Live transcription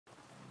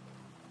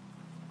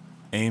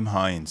Aim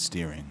high in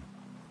steering.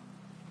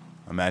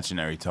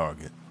 Imaginary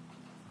target.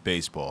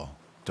 Baseball.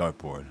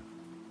 Dartboard.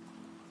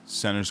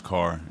 Center's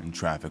car in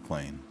traffic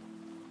lane.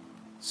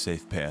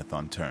 Safe path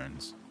on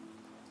turns.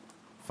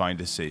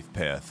 Find a safe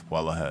path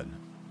while ahead.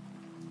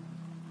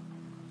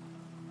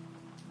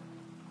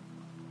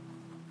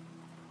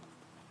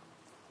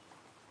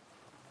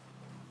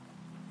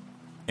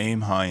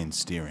 Aim high in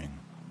steering.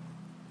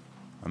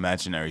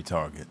 Imaginary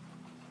target.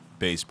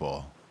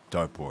 Baseball.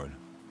 Dartboard.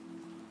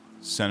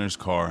 Center's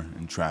car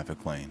in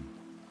traffic lane.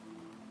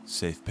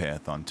 Safe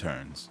path on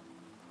turns.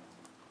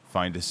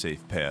 Find a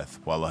safe path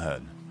while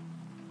ahead.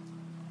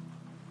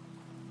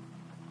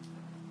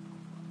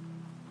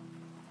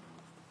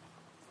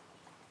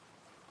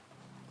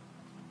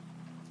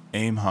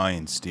 Aim high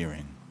in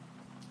steering.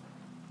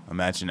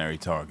 Imaginary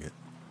target.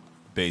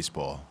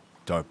 Baseball.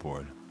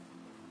 Dartboard.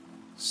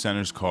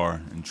 Center's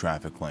car in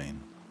traffic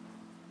lane.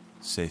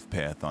 Safe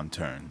path on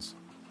turns.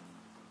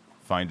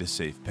 Find a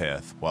safe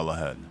path while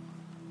ahead.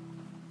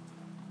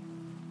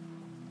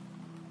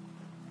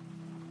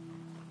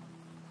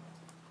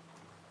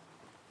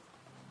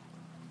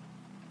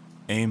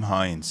 Aim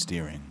high in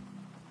steering.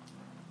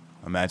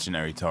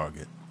 Imaginary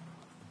target.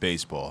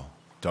 Baseball.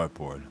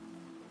 Dartboard.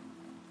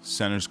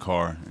 Center's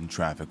car in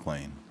traffic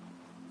lane.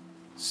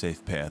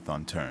 Safe path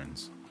on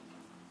turns.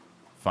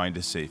 Find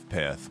a safe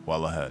path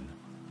while ahead.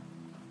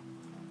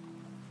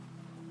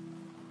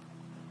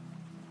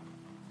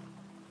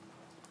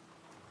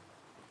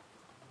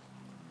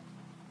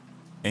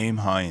 Aim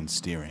high in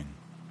steering.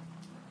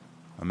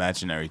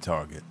 Imaginary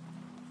target.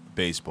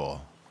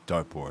 Baseball.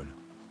 Dartboard.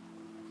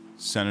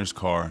 Center's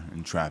car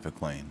in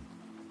traffic lane.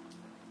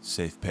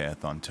 Safe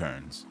path on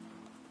turns.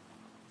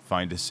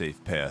 Find a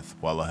safe path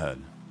while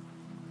ahead.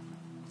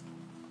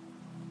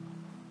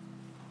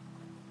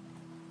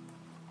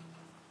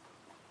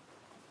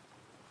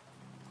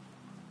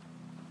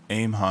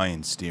 Aim high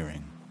in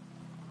steering.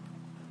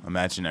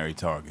 Imaginary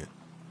target.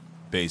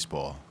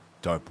 Baseball.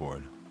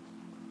 Dartboard.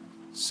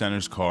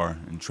 Center's car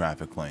in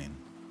traffic lane.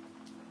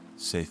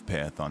 Safe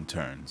path on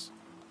turns.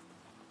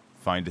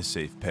 Find a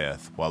safe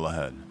path while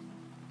ahead.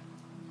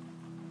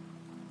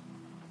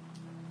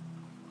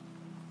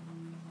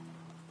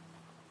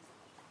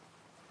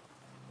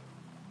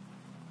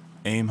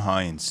 Aim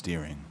high in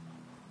steering.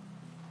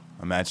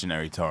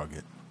 Imaginary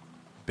target.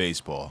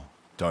 Baseball.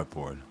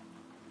 Dartboard.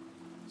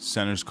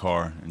 Center's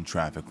car in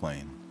traffic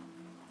lane.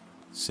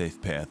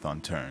 Safe path on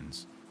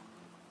turns.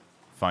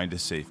 Find a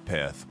safe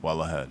path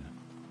while ahead.